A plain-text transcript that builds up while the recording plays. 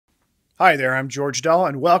Hi there, I'm George Dull,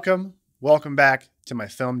 and welcome back to my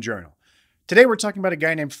film journal. Today we're talking about a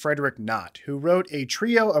guy named Frederick Knott, who wrote a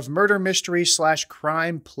trio of murder mystery /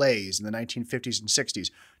 crime plays in the 1950s and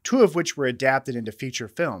 60s, two of which were adapted into feature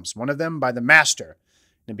films, one of them by the master,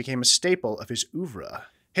 and it became a staple of his oeuvre.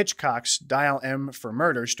 Hitchcock's Dial M for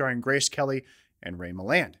Murder, starring Grace Kelly and Ray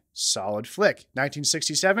Milland. Solid flick.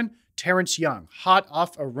 1967, Terrence Young, hot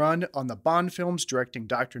off a run on the Bond films, directing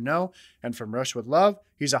Dr. No and From Russia with Love.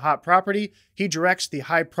 He's a hot property. He directs the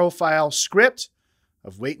high-profile script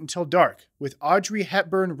of Wait Until Dark with Audrey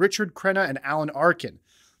Hepburn, Richard Crena, and Alan Arkin.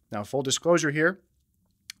 Now, full disclosure here,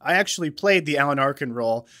 I actually played the Alan Arkin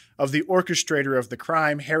role of the orchestrator of the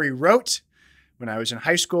crime, Harry Rote, when I was in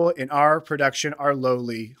high school in our production, our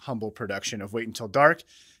lowly, humble production of Wait Until Dark.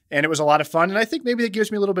 And it was a lot of fun. And I think maybe that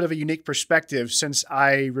gives me a little bit of a unique perspective since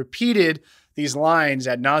I repeated these lines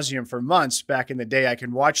ad nauseum for months back in the day. I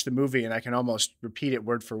can watch the movie and I can almost repeat it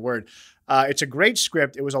word for word. It's a great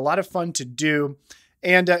script. It was a lot of fun to do.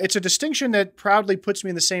 And it's a distinction that proudly puts me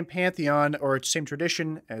in the same pantheon or same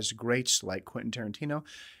tradition as greats like Quentin Tarantino.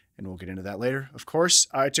 And we'll get into that later, of course.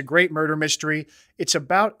 It's a great murder mystery. It's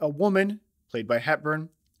about a woman, played by Hepburn,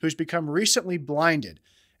 who's become recently blinded.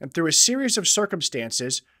 And through a series of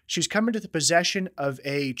circumstances, she's come into the possession of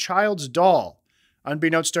a child's doll.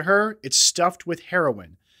 Unbeknownst to her, it's stuffed with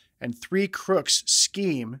heroin. And three crooks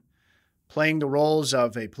scheme, playing the roles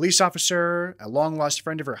of a police officer, a long-lost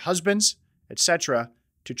friend of her husband's, etc.,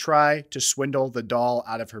 to try to swindle the doll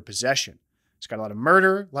out of her possession. It's got a lot of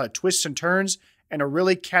murder, a lot of twists and turns, and a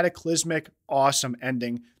really cataclysmic, awesome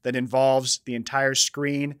ending that involves the entire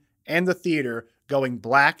screen and the theater going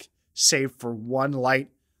black, save for one light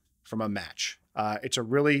from a match. It's a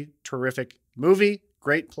really terrific movie.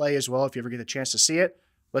 Great play as well if you ever get a chance to see it.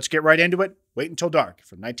 Let's get right into it. Wait Until Dark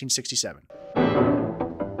from 1967.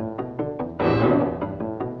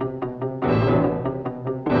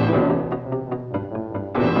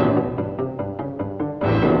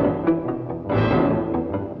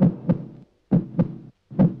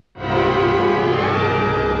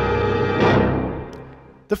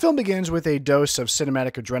 The film begins with a dose of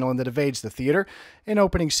cinematic adrenaline that evades the theater, an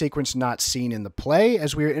opening sequence not seen in the play,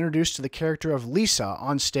 as we are introduced to the character of Lisa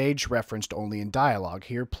on stage, referenced only in dialogue,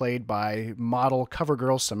 here played by model cover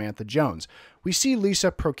girl Samantha Jones. We see Lisa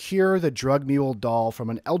procure the drug mule doll from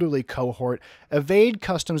an elderly cohort, evade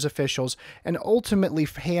customs officials, and ultimately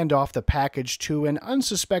hand off the package to an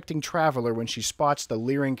unsuspecting traveler when she spots the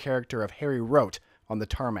leering character of Harry Rote on the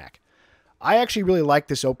tarmac. I actually really like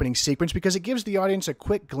this opening sequence because it gives the audience a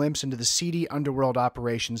quick glimpse into the seedy underworld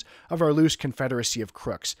operations of our loose confederacy of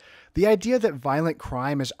crooks. The idea that violent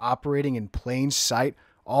crime is operating in plain sight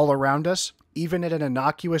all around us, even at an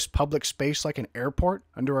innocuous public space like an airport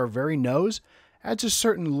under our very nose, adds a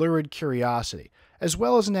certain lurid curiosity, as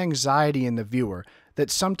well as an anxiety in the viewer that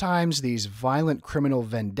sometimes these violent criminal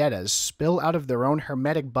vendettas spill out of their own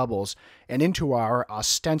hermetic bubbles and into our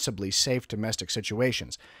ostensibly safe domestic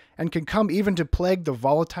situations, and can come even to plague the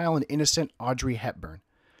volatile and innocent Audrey Hepburn.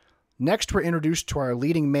 Next, we're introduced to our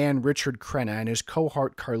leading man Richard Crena and his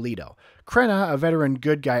cohort Carlito. Crena, a veteran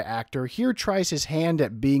good guy actor, here tries his hand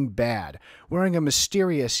at being bad, wearing a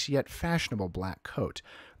mysterious yet fashionable black coat.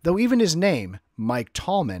 Though even his name, Mike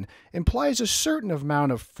Tallman, implies a certain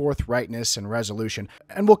amount of forthrightness and resolution,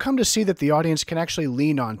 and we'll come to see that the audience can actually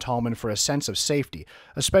lean on Tallman for a sense of safety,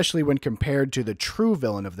 especially when compared to the true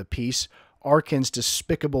villain of the piece, Arkin's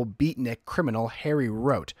despicable beatnik criminal Harry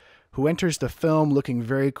Rote, who enters the film looking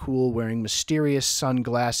very cool, wearing mysterious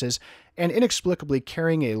sunglasses and inexplicably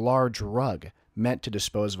carrying a large rug meant to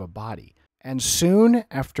dispose of a body. And soon,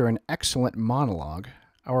 after an excellent monologue,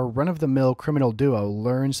 our run-of-the-mill criminal duo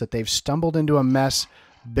learns that they've stumbled into a mess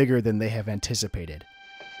bigger than they have anticipated.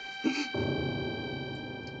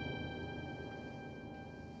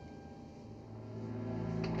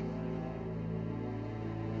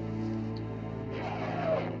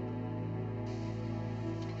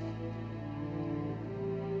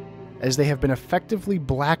 As they have been effectively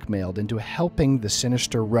blackmailed into helping the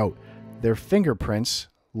sinister Rote, their fingerprints,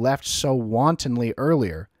 left so wantonly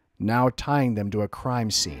earlier, now tying them to a crime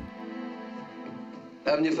scene.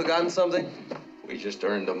 Haven't you forgotten something? We just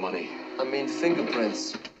earned the money. I mean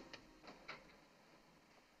fingerprints.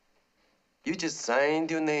 You just signed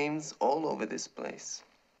your names all over this place.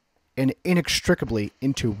 And inextricably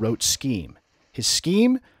into Rote's scheme. His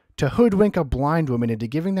scheme? To hoodwink a blind woman into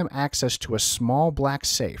giving them access to a small black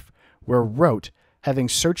safe, where Rote, having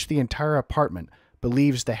searched the entire apartment,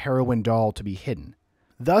 believes the heroin doll to be hidden.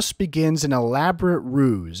 Thus begins an elaborate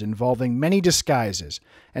ruse involving many disguises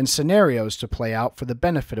and scenarios to play out for the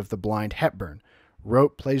benefit of the blind Hepburn.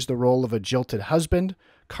 Rote plays the role of a jilted husband,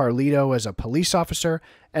 Carlito as a police officer,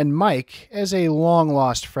 and Mike as a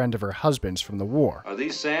long-lost friend of her husband's from the war. Are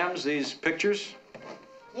these Sam's, these pictures?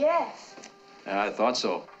 Yes. I thought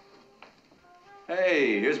so.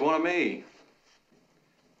 Hey, here's one of me.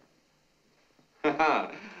 I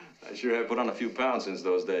sure have put on a few pounds since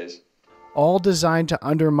those days. All designed to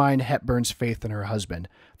undermine Hepburn's faith in her husband,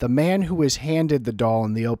 the man who was handed the doll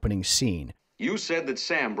in the opening scene. You said that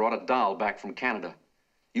Sam brought a doll back from Canada.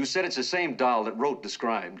 You said it's the same doll that Rote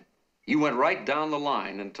described. You went right down the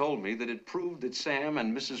line and told me that it proved that Sam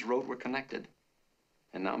and Mrs. Rote were connected.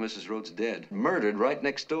 And now Mrs. Rote's dead, murdered right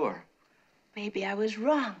next door. Maybe I was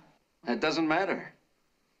wrong. It doesn't matter.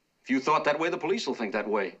 If you thought that way, the police will think that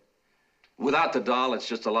way. Without the doll, it's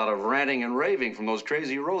just a lot of ranting and raving from those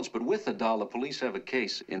crazy Rotes. But with the doll, the police have a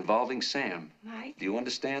case involving Sam. Right. Do you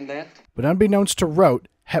understand that? But unbeknownst to Rote,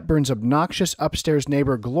 Hepburn's obnoxious upstairs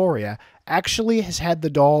neighbor Gloria actually has had the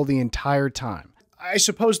doll the entire time. I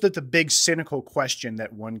suppose that the big cynical question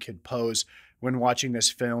that one could pose when watching this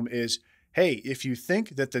film is, hey, if you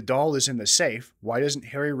think that the doll is in the safe, why doesn't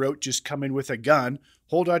Harry Rote just come in with a gun,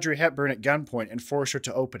 hold Audrey Hepburn at gunpoint, and force her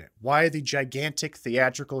to open it? Why the gigantic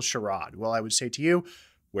theatrical charade? Well, I would say to you,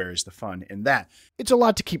 where is the fun in that? It's a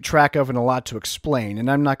lot to keep track of and a lot to explain, and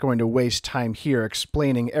I'm not going to waste time here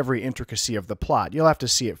explaining every intricacy of the plot. You'll have to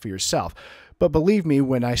see it for yourself. But believe me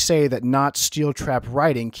when I say that Knott's steel trap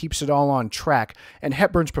writing keeps it all on track, and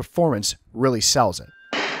Hepburn's performance really sells it.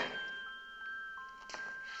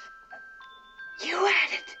 You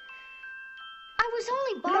had it. I was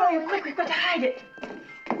only borrowing. Gloria, quick, we've got to hide it.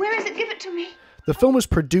 Where is it? Give it to me. The film was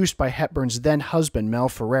produced by Hepburn's then-husband, Mel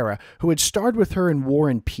Ferreira, who had starred with her in War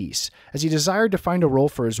and Peace, as he desired to find a role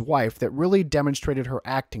for his wife that really demonstrated her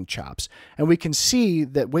acting chops, and we can see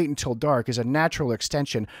that Wait Until Dark is a natural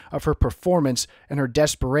extension of her performance and her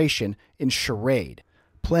desperation in Charade.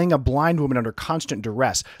 Playing a blind woman under constant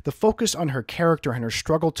duress, the focus on her character and her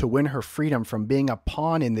struggle to win her freedom from being a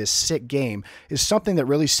pawn in this sick game is something that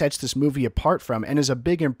really sets this movie apart from and is a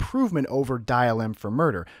big improvement over Dial M for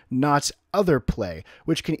Murder, Knott's other play,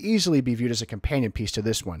 which can easily be viewed as a companion piece to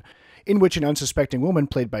this one, in which an unsuspecting woman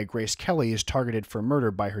played by Grace Kelly is targeted for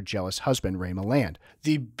murder by her jealous husband, Ray Milland.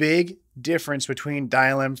 The big difference between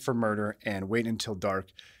Dial M for Murder and Wait Until Dark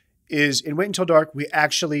is in Wait Until Dark, we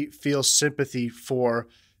actually feel sympathy for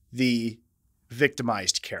the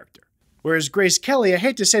victimized character. Whereas Grace Kelly, I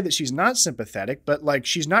hate to say that she's not sympathetic, but like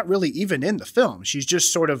she's not really even in the film. She's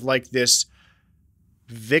just sort of like this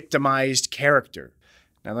victimized character.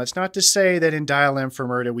 Now, that's not to say that in Dial M for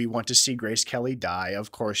Murder we want to see Grace Kelly die.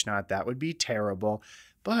 Of course not. That would be terrible.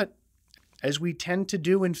 But as we tend to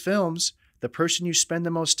do in films, the person you spend the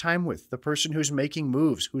most time with, the person who's making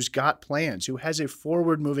moves, who's got plans, who has a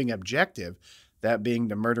forward-moving objective, that being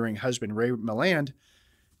the murdering husband, Ray Milland,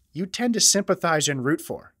 you tend to sympathize and root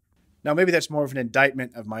for. Now, maybe that's more of an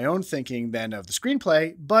indictment of my own thinking than of the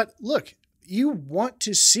screenplay, but look, you want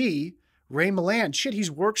to see Ray Milland. Shit, he's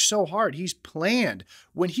worked so hard. He's planned.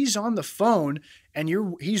 When he's on the phone and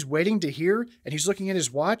he's waiting to hear and he's looking at his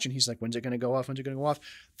watch and he's like, when's it going to go off? When's it going to go off?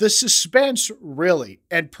 The suspense really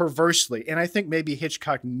and perversely, and I think maybe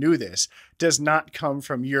Hitchcock knew this, does not come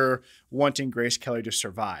from your wanting Grace Kelly to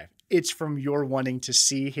survive. It's from your wanting to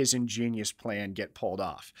see his ingenious plan get pulled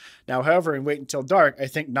off. Now, however, in Wait Until Dark, I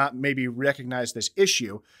think Knott maybe recognized this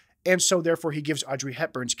issue, and so therefore he gives Audrey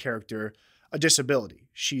Hepburn's character a disability.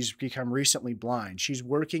 She's become recently blind. She's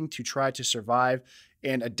working to try to survive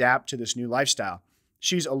and adapt to this new lifestyle.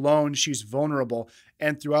 She's alone, she's vulnerable,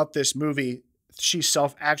 and throughout this movie, she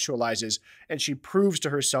self-actualizes, and she proves to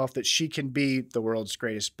herself that she can be the world's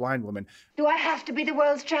greatest blind woman. Do I have to be the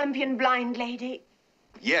world's champion blind lady?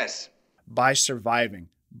 Yes. By surviving,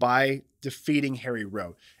 by defeating Harry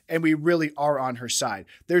Rote. And we really are on her side.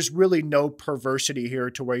 There's really no perversity here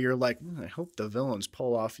to where you're like, I hope the villains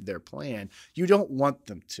pull off their plan. You don't want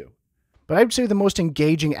them to. But I'd say the most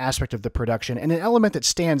engaging aspect of the production, and an element that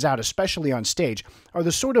stands out, especially on stage, are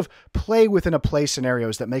the sort of play within a play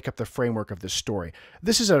scenarios that make up the framework of this story.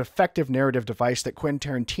 This is an effective narrative device that Quentin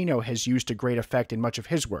Tarantino has used to great effect in much of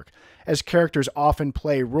his work, as characters often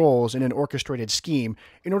play roles in an orchestrated scheme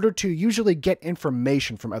in order to usually get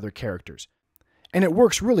information from other characters. And it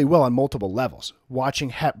works really well on multiple levels. Watching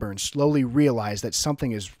Hepburn slowly realize that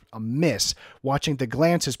something is amiss, watching the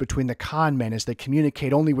glances between the con men as they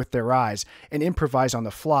communicate only with their eyes and improvise on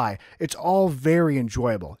the fly, it's all very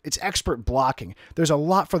enjoyable. It's expert blocking. There's a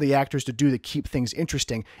lot for the actors to do to keep things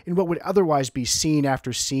interesting in what would otherwise be scene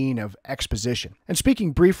after scene of exposition. And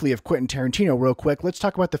speaking briefly of Quentin Tarantino real quick, let's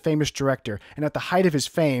talk about the famous director, and at the height of his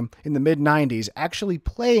fame in the mid-90s, actually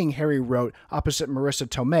playing Harry Rote opposite Marissa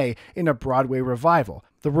Tomei in a Broadway revival.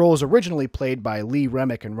 The role was originally played by Lee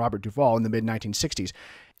Remick and Robert Duvall in the mid-1960s,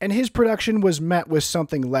 and his production was met with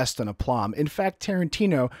something less than aplomb. In fact,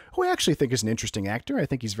 Tarantino, who I actually think is an interesting actor, I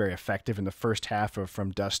think he's very effective in the first half of From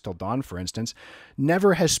Dusk Till Dawn, for instance,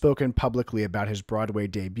 never has spoken publicly about his Broadway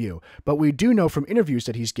debut. But we do know from interviews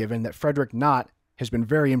that he's given that Frederick Knott has been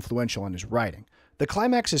very influential in his writing. The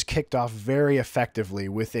climax is kicked off very effectively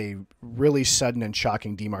with a really sudden and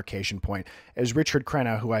shocking demarcation point, as Richard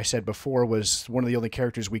Crena, who I said before was one of the only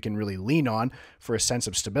characters we can really lean on for a sense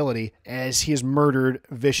of stability, as he is murdered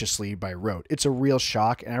viciously by Rote. It's a real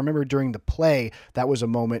shock, and I remember during the play, that was a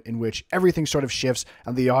moment in which everything sort of shifts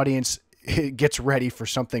and the audience gets ready for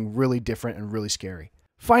something really different and really scary.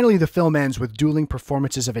 Finally, the film ends with dueling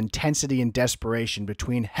performances of intensity and desperation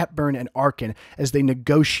between Hepburn and Arkin as they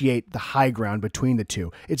negotiate the high ground between the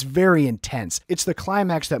two. It's very intense. It's the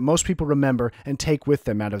climax that most people remember and take with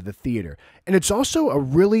them out of the theater. And it's also a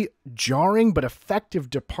really jarring but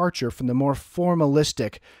effective departure from the more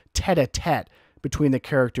formalistic tete-a-tete between the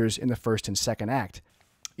characters in the first and second act.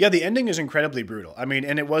 Yeah, the ending is incredibly brutal. I mean,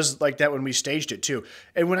 and it was like that when we staged it too.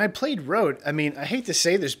 And when I played Rote, I mean, I hate to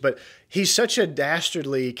say this, but he's such a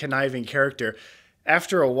dastardly, conniving character.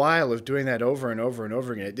 After a while of doing that over and over and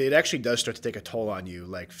over again, it actually does start to take a toll on you,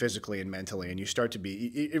 like physically and mentally, and you start to be,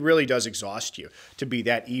 it really does exhaust you to be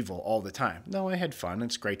that evil all the time. No, I had fun.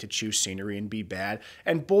 It's great to choose scenery and be bad.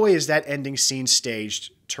 And boy, is that ending scene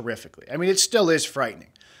staged terrifically. I mean, it still is frightening.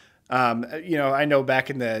 You know, I know back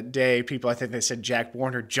in the day, people, I think they said Jack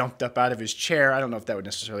Warner jumped up out of his chair. I don't know if that would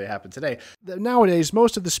necessarily happen today. Nowadays,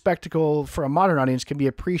 most of the spectacle for a modern audience can be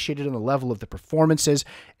appreciated on the level of the performances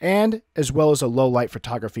and as well as a low-light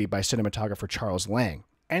photography by cinematographer Charles Lang.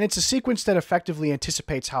 And it's a sequence that effectively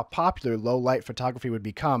anticipates how popular low-light photography would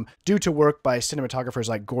become due to work by cinematographers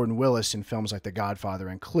like Gordon Willis in films like The Godfather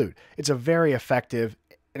and Clute. It's a very effective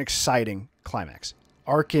and exciting climax.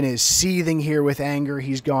 Arkin is seething here with anger.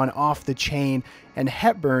 He's gone off the chain, and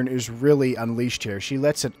Hepburn is really unleashed here. She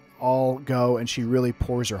lets it all go, and she really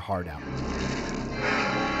pours her heart out.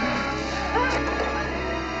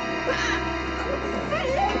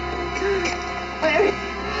 Where is it?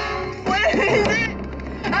 Where is it?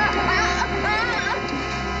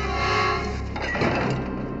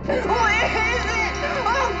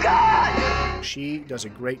 Oh, God! She does a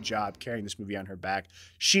great job carrying this movie on her back.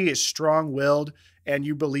 She is strong-willed, and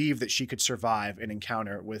you believe that she could survive an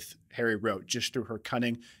encounter with Harry Rote just through her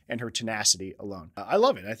cunning and her tenacity alone. I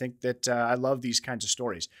love it. I think that I love these kinds of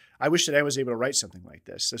stories. I wish that I was able to write something like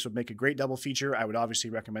this. This would make a great double feature. I would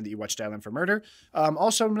obviously recommend that you watch Dial M for Murder.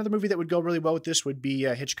 Also, another movie that would go really well with this would be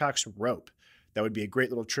Hitchcock's Rope. That would be a great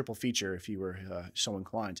little triple feature if you were so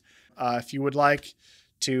inclined. If you would like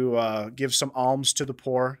to give some alms to the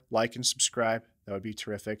poor, like and subscribe. That would be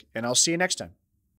terrific. And I'll see you next time.